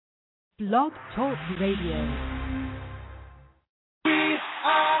Blog Talk Radio. We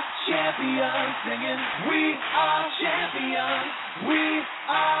are champions, singing. We are champions. We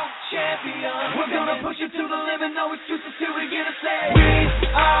are champions. We're gonna push it to the limit, no excuses till we get a say. We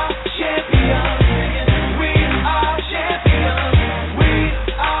are champions, singing. We are champions. We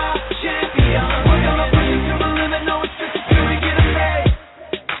are champions. We're gonna push it to the limit, no excuses till we get a say.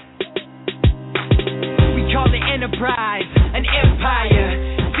 We call it enterprise, an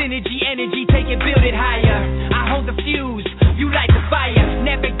empire. Synergy, energy, take it, build it higher. I hold the fuse, you light the fire.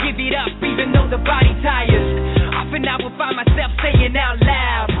 Never give it up, even though the body tires. Often I will find myself saying out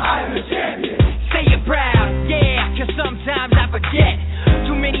loud, I'm a champion. Say it proud, yeah, cause sometimes I forget.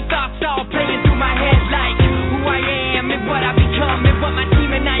 Too many thoughts all playing through my head, like who I am and what I become and what my team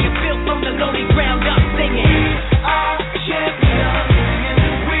and I have built from the lonely ground up singing. We are champions,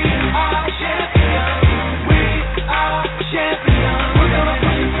 singing. We are champions. We are champions. We're gonna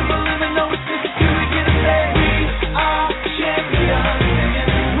push it to the limit, no excuses till we get a say. We are champions, singing.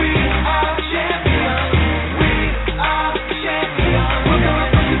 We are champions. We are champions. We're gonna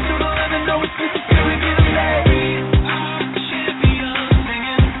push it to the limit, no excuses till we get a say. We are champions,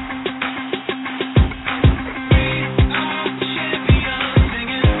 singing. We are champions,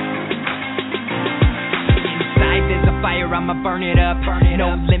 singing. Inside there's a fire, I'ma burn it up.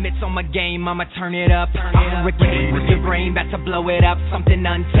 No limits on my game, I'ma turn it up. I'm a hurricane with your brain, about to blow it up. Something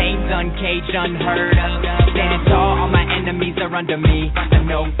untamed, uncaged, unheard of. Standing tall, all my enemies are under me. I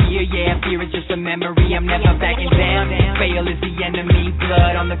know fear, yeah, fear is just a memory. I'm never backing down. Fail is the enemy.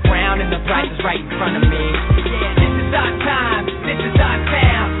 Blood on the ground and the prize is right in front of me. Yeah, this is our time, this is our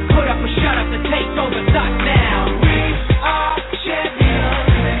town. Put up or shut up, the take's over, start now. We are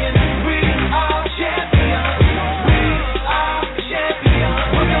champions, singing. We are champions. We are champions.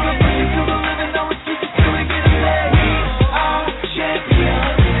 We're gonna push it to the limit, no excuses till we get a say. We are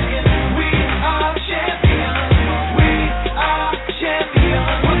champions, singing. We are champions. We are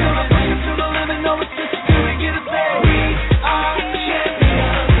champions. We're gonna push it to the limit, no excuses till we get a say. We are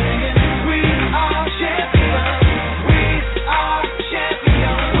champions, singing. We are champions. We are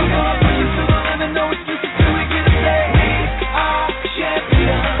champions. We're gonna push it to the limit, no excuses till we get a say. We are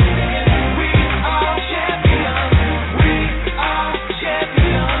champions, singing. We are champions. We are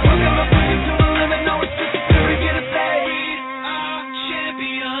champions. We're gonna push it to the limit, no excuses till we get a say. We are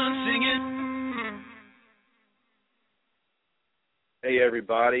champions, singing. Hey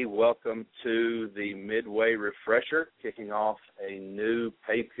everybody, welcome to the Midway Refresher, kicking off a new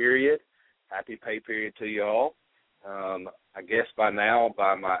pay period. Happy pay period to you all. I guess by now,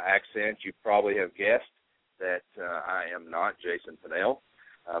 by my accent, you probably have guessed that I am not Jason Pinnell,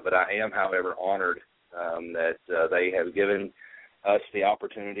 but I am, however, honored that they have given us the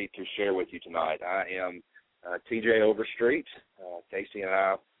opportunity to share with you tonight. I am TJ Overstreet. Casey and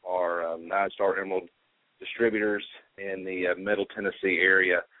I are 9-Star Emerald distributors in the Middle Tennessee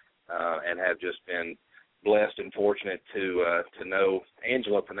area, and have just been blessed and fortunate to know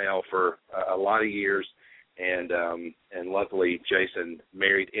Angela Pinnell for a lot of years, and luckily Jason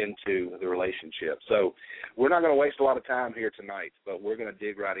married into the relationship. So we're not going to waste a lot of time here tonight, but we're going to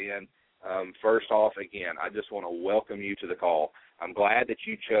dig right in. First off, again, I just want to welcome you to the call. I'm glad that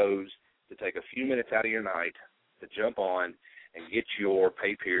you chose to take a few minutes out of your night to jump on and get your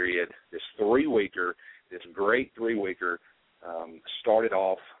pay period, this 3-weeker, this great 3-weeker, started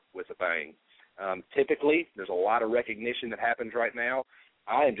off with a bang. Typically, there's a lot of recognition that happens right now.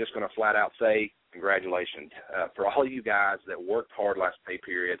 I am just going to flat out say congratulations. For all of you guys that worked hard last pay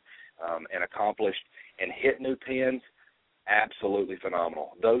period and accomplished and hit new pins, absolutely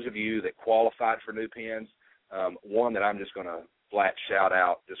phenomenal. Those of you that qualified for new pins, one that I'm just going to flat shout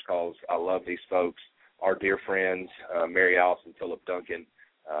out just because I love these folks, our dear friends, Mary Alice and Philip Duncan,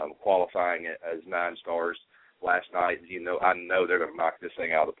 qualifying as 9 stars last night. I know they're going to knock this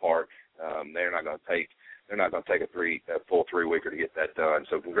thing out of the park. They're not going to take a full 3-weeker to get that done.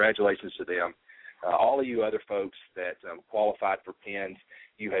 So congratulations to them. All of you other folks that qualified for pins,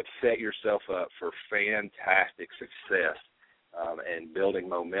 you have set yourself up for fantastic success and building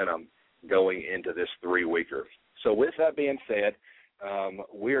momentum going into this 3-weeker. So with that being said,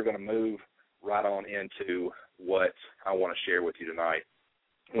 we are going to move right on into what I want to share with you tonight.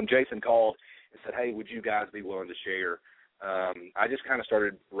 When Jason called and said, hey, would you guys be willing to share, I just kind of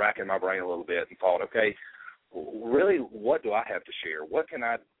started racking my brain a little bit and thought, okay, really, what do I have to share? What can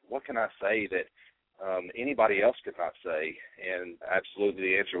I say that anybody else could not say? And absolutely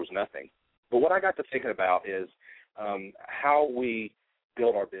the answer was nothing. But what I got to thinking about is how we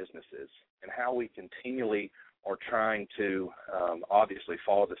build our businesses and how we continually are trying to obviously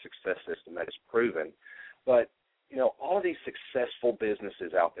follow the success system that is proven. But all of these successful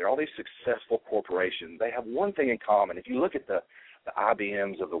businesses out there, all these successful corporations, they have one thing in common. If you look at the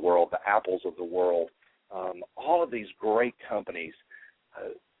IBMs of the world, the Apples of the world, all of these great companies,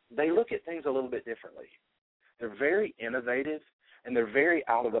 they look at things a little bit differently. They're very innovative, and they're very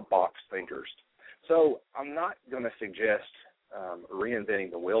out-of-the-box thinkers. So I'm not going to suggest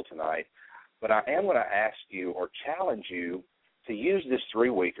reinventing the wheel tonight, but I am going to ask you or challenge you to use this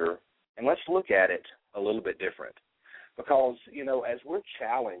 3-weeker, and let's look at it a little bit different. Because, as we're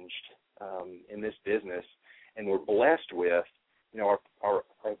challenged in this business and we're blessed with, our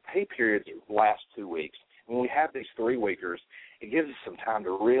pay periods last 2 weeks. When we have these 3-weekers, it gives us some time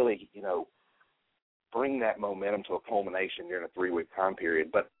to really, bring that momentum to a culmination during a 3-week time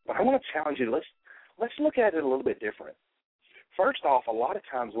period. But I want to challenge you, let's look at it a little bit different. First off, a lot of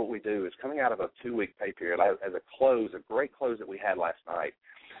times what we do is coming out of a 2-week pay period, as a great close that we had last night,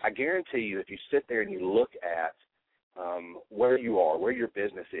 I guarantee you if you sit there and you look at where you are, where your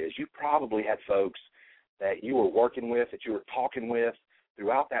business is, you probably had folks that you were working with, that you were talking with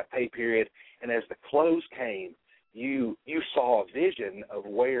throughout that pay period, and as the close came, you saw a vision of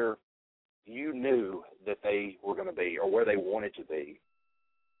where you knew that they were going to be or where they wanted to be.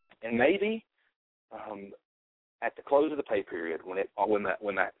 And maybe at the close of the pay period, when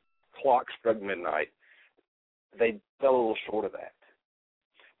that clock struck midnight, they fell a little short of that.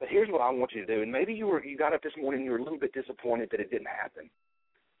 But here's what I want you to do, and maybe you got up this morning and you were a little bit disappointed that it didn't happen.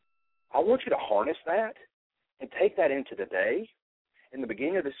 I want you to harness that and take that into the day, in the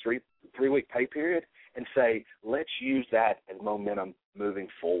beginning of this 3-week pay period, and say, let's use that as momentum moving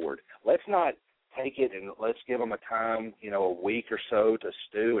forward. Let's not take it and let's give them a time, a week or so to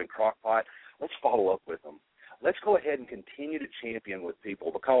stew and crock pot. Let's follow up with them. Let's go ahead and continue to champion with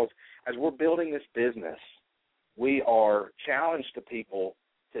people, because as we're building this business, we are challenged to people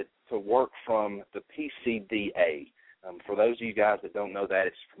to work from the PCDA. For those of you guys that don't know that,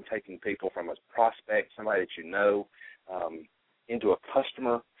 it's from taking people from a prospect, somebody that you know, into a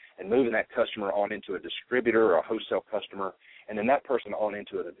customer, and moving that customer on into a distributor or a wholesale customer, and then that person on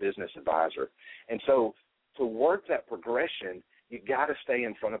into a business advisor. And so to work that progression, you've got to stay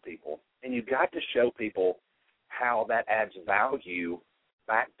in front of people, and you've got to show people how that adds value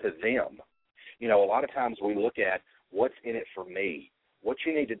back to them. A lot of times we look at what's in it for me. What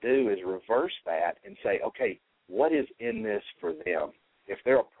you need to do is reverse that and say, okay, what is in this for them? If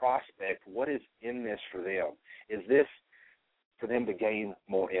they're a prospect, what is in this for them? Is this for them to gain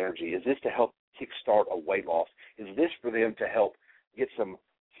more energy? Is this to help kickstart a weight loss? Is this for them to help get some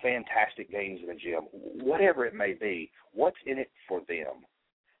fantastic gains in the gym? Whatever it may be, what's in it for them?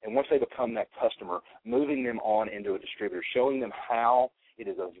 And once they become that customer, moving them on into a distributor, showing them how it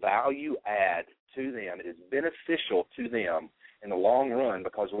is a value add to them, it is beneficial to them in the long run,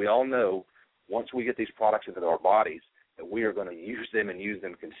 because we all know once we get these products into our bodies that we are going to use them and use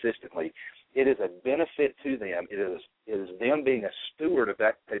them consistently. It is a benefit to them. It is them being a steward of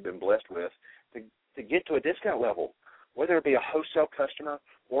that they've been blessed with to get to a discount level, whether it be a wholesale customer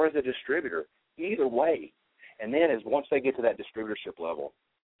or as a distributor, either way. And then once they get to that distributorship level,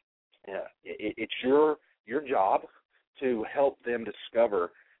 it's your job to help them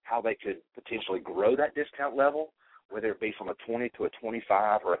discover how they could potentially grow that discount level, whether it be from a 20 to a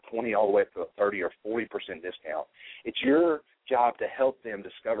 25 or a 20 all the way up to a 30 or 40% discount. It's your job to help them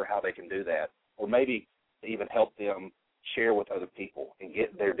discover how they can do that, or maybe even help them share with other people and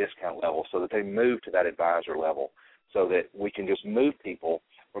get their discount level so that they move to that advisor level, so that we can just move people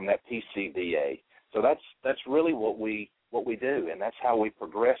from that PCDA. So that's really what we do, and that's how we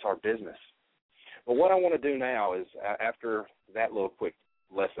progress our business. But what I want to do now is, after that little quick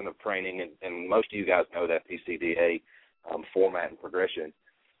lesson of training, and most of you guys know that PCDA format and progression,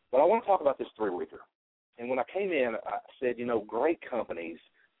 but I want to talk about this 3-weeker. And when I came in, I said, great companies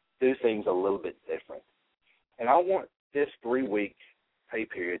do things a little bit different. And I want this 3-week pay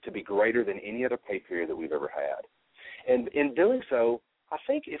period to be greater than any other pay period that we've ever had. And in doing so, I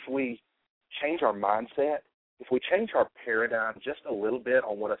think if we change our mindset, if we change our paradigm just a little bit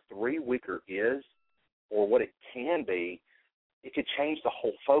on what a 3-weeker is or what it can be, it could change the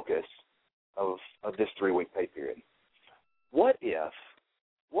whole focus of this 3-week pay period. What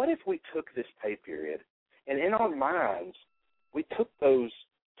if we took this pay period and in our minds we took those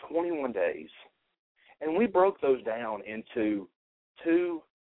 21 days and we broke those down into 2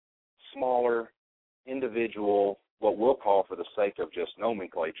 smaller individual, what we'll call for the sake of just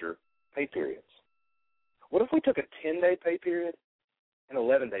nomenclature, pay periods? What if we took a 10-day pay period, an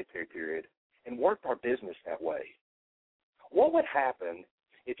 11-day pay period, and worked our business that way? What would happen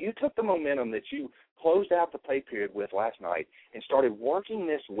if you took the momentum that you closed out the pay period with last night and started working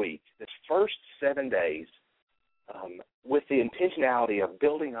this week, this first 7 days with the intentionality of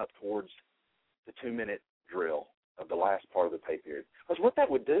building up towards the 2-minute drill of the last part of the pay period. Because what that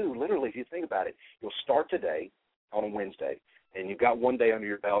would do, literally, if you think about it, you'll start today on a Wednesday, and you've got one day under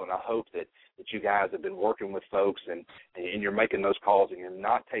your belt, and I hope that you guys have been working with folks and you're making those calls and you're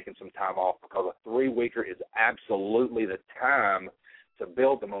not taking some time off, because a 3-weeker is absolutely the time to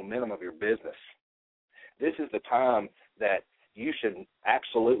build the momentum of your business. This is the time that you should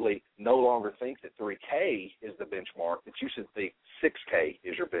absolutely no longer think that 3K is the benchmark, that you should think 6K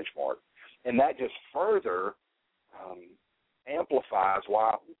is your benchmark. And that just further amplifies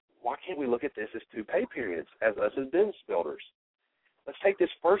why can't we look at this as 2 pay periods as us as business builders. Let's take this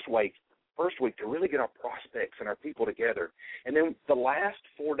first week to really get our prospects and our people together. And then the last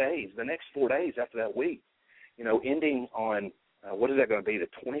 4 days, the next 4 days after that week, ending on, what is that going to be, the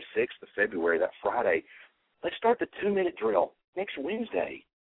 26th of February, that Friday, let's start the 2-minute drill next Wednesday.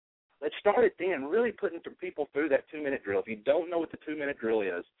 Let's start it then, really putting people through that 2-minute drill. If you don't know what the 2-minute drill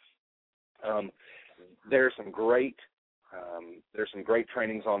is, there's some great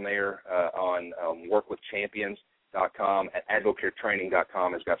trainings on there on workwithchampions.com. At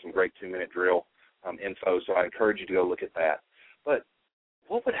advocatetraining.com has got some great 2-minute drill info, so I encourage you to go look at that. But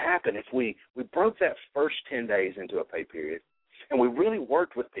what would happen if we broke that first 10 days into a pay period, and we really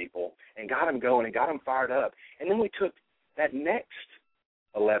worked with people and got them going and got them fired up, and then we took that next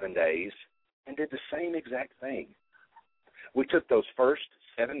 11 days and did the same exact thing? We took those first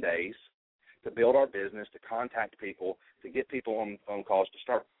 7 days to build our business, to contact people, to get people on phone calls, to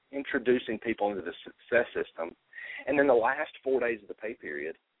start introducing people into the success system. And then the last 4 days of the pay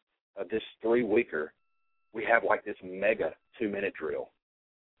period of this 3-weeker, we have like this mega 2-minute drill.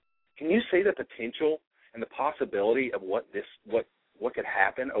 Can you see the potential and the possibility of what could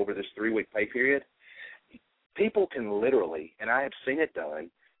happen over this 3-week pay period? People can literally, and I have seen it done,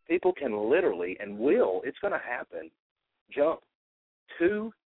 people can literally and will, it's going to happen, jump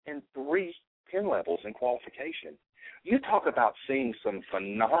 2 and 3 pin levels in qualification. You talk about seeing some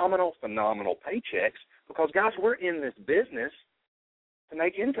phenomenal paychecks, because, guys, we're in this business to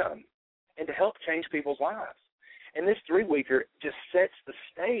make income and to help change people's lives. And this 3-weeker just sets the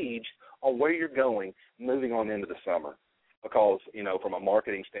stage on where you're going moving on into the summer. Because, from a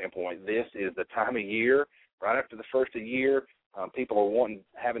marketing standpoint, this is the time of year, right after the first of the year, people are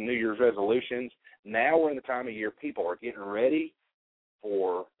having New Year's resolutions. Now we're in the time of year people are getting ready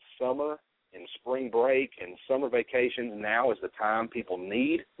for summer and spring break and summer vacations. Now is the time people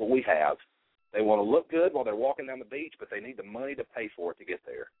need what we have. They want to look good while they're walking down the beach, but they need the money to pay for it to get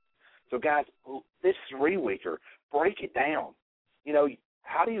there. So, guys, this 3-weeker, break it down.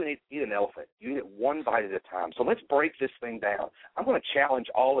 How do you eat an elephant? You eat it one bite at a time. So let's break this thing down. I'm going to challenge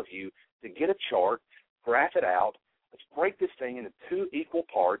all of you to get a chart, graph it out. Let's break this thing into 2 equal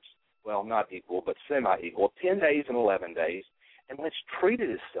parts. Well, not equal, but semi-equal, 10 days and 11 days, and let's treat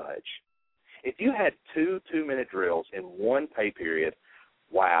it as such. If you had 2 2-minute drills in one pay period,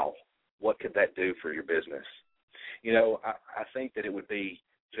 wow, what could that do for your business? I think that it would be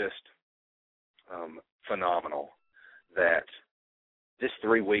just phenomenal that this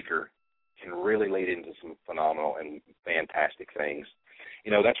 3-weeker can really lead into some phenomenal and fantastic things.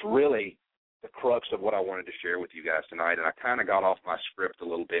 That's really the crux of what I wanted to share with you guys tonight, and I kind of got off my script a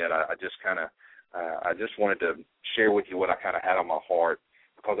little bit. I just wanted to share with you what I kind of had on my heart,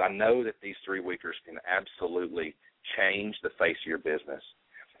 because I know that these 3-weekers can absolutely change the face of your business.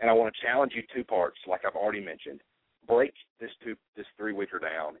 And I want to challenge you 2 parts, like I've already mentioned. Break this 3-weeker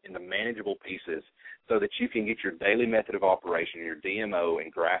down into manageable pieces so that you can get your daily method of operation, your DMO,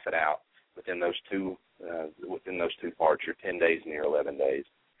 and graph it out within those two parts, your 10 days and your 11 days.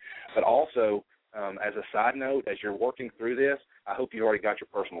 But also, as a side note, as you're working through this, I hope you already got your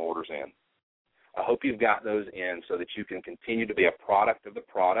personal orders in. I hope you've got those in so that you can continue to be a product of the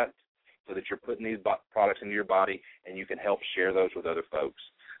product, so that you're putting these products into your body and you can help share those with other folks.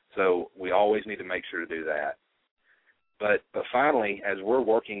 So we always need to make sure to do that. But finally, as we're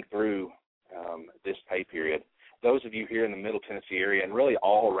working through this pay period, those of you here in the Middle Tennessee area and really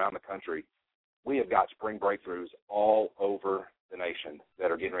all around the country, we have got spring breakthroughs all over the nation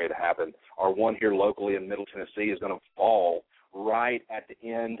that are getting ready to happen. Our one here locally in Middle Tennessee is going to fall right at the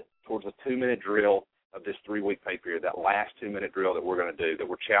end towards the 2-minute drill of this 3-week pay period, that last 2-minute drill that we're going to do, that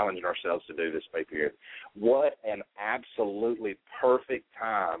we're challenging ourselves to do this pay period. What an absolutely perfect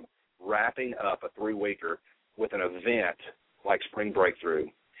time wrapping up a 3-weeker with an event like Spring Breakthrough.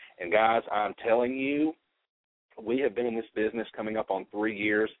 And, guys, I'm telling you, we have been in this business coming up on 3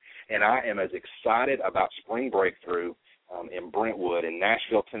 years, and I am as excited about Spring Breakthrough in Brentwood, in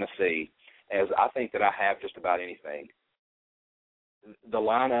Nashville, Tennessee, as I think that I have just about anything. The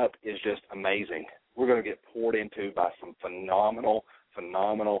lineup is just amazing. we're going to get poured into by some phenomenal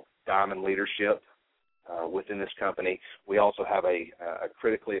diamond leadership within this company. We also have a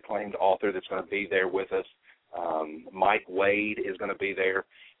critically acclaimed author that's going to be there with us. Mike Wade is going to be there.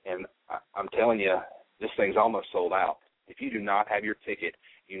 And I'm telling you, this thing's almost sold out. If you do not have your ticket,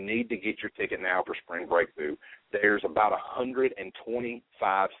 you need to get your ticket now for Spring Breakthrough. There's about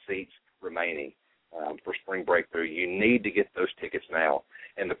 125 seats remaining for Spring Breakthrough. You need to get those tickets now.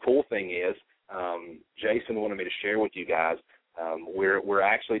 And the cool thing is, Jason wanted me to share with you guys, we're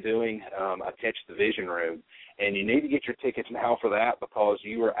actually doing a Catch the Vision room, and you need to get your tickets now for that, because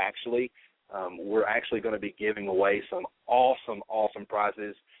you are actually we're actually going to be giving away some awesome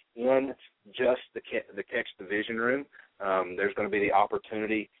prizes in just the Catch the Vision room. There's going to be the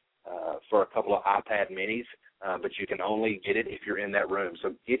opportunity for a couple of iPad minis, but you can only get it if you're in that room.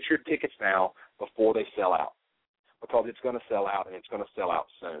 So get your tickets now before they sell out, because it's going to sell out, and it's going to sell out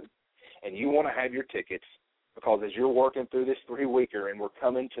soon. And you want to have your tickets, because as you're working through this 3-weeker and we're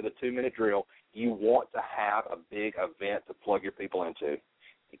coming to the 2-minute drill, you want to have a big event to plug your people into.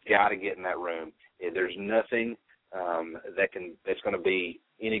 You got to get in that room. There's nothing that's going to be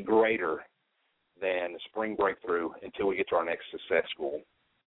any greater than Spring Breakthrough until we get to our next success school.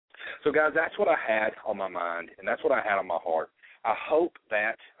 So, guys, that's what I had on my mind, and that's what I had on my heart. I hope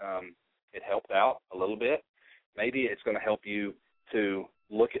that it helped out a little bit. Maybe it's going to help you to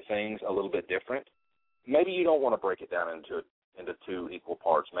look at things a little bit different. Maybe you don't want to break it down into 2 equal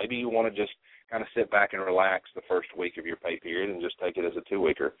parts. Maybe you want to just kind of sit back and relax the first week of your pay period and just take it as a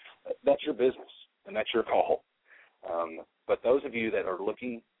 2-weeker. That's your business, and that's your call. But those of you that are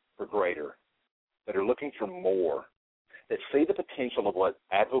looking for greater, that are looking for more, that see the potential of what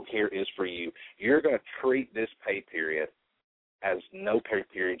AdvoCare is for you, you're going to treat this pay period as no pay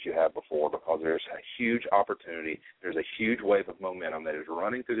periods you have before, because there's a huge opportunity, there's a huge wave of momentum that is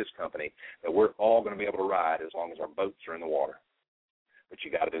running through this company that we're all going to be able to ride as long as our boats are in the water. But you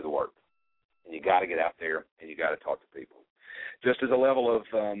got to do the work, and you got to get out there, and you got to talk to people. Just as a level of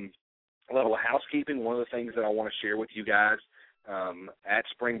housekeeping, one of the things that I want to share with you guys at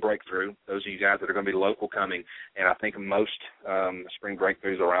Spring Breakthrough, those of you guys that are going to be local coming, and I think most Spring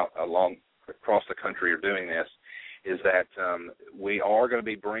Breakthroughs across the country are doing this, is that we are going to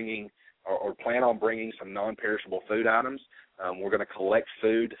be bringing or plan on bringing some non-perishable food items. We're going to collect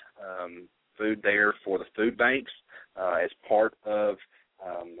food there for the food banks as part of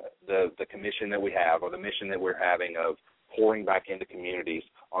the commission that we have, or the mission that we're having of pouring back into communities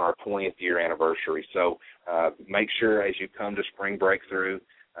on our 20th year anniversary. So make sure as you come to Spring Breakthrough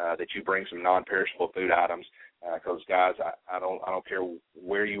that you bring some non-perishable food items, because guys, I don't care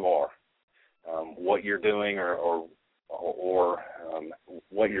where you are, what you're doing, or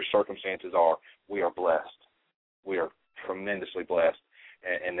what your circumstances are. We are blessed. We are tremendously blessed,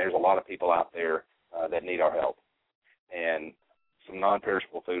 and there's a lot of people out there that need our help. And some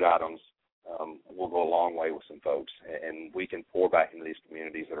non-perishable food items will go a long way with some folks, and we can pour back into these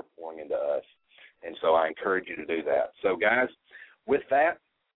communities that are pouring into us. And so I encourage you to do that. So, guys, with that,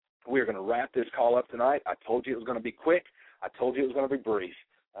 we're going to wrap this call up tonight. I told you it was going to be quick. I told you it was going to be brief.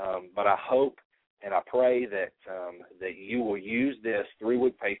 But I hope and I pray that you will use this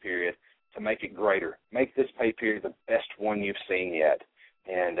 3-week pay period to make it greater. Make this pay period the best one you've seen yet.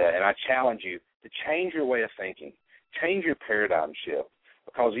 And I challenge you to change your way of thinking, change your paradigm shift,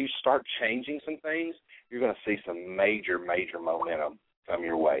 because you start changing some things, you're going to see some major momentum come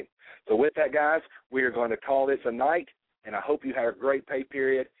your way. So with that, guys, we are going to call this a night, and I hope you have a great pay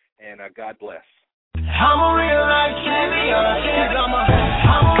period, and God bless. I'm a real life champion. I'm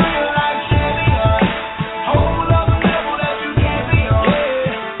a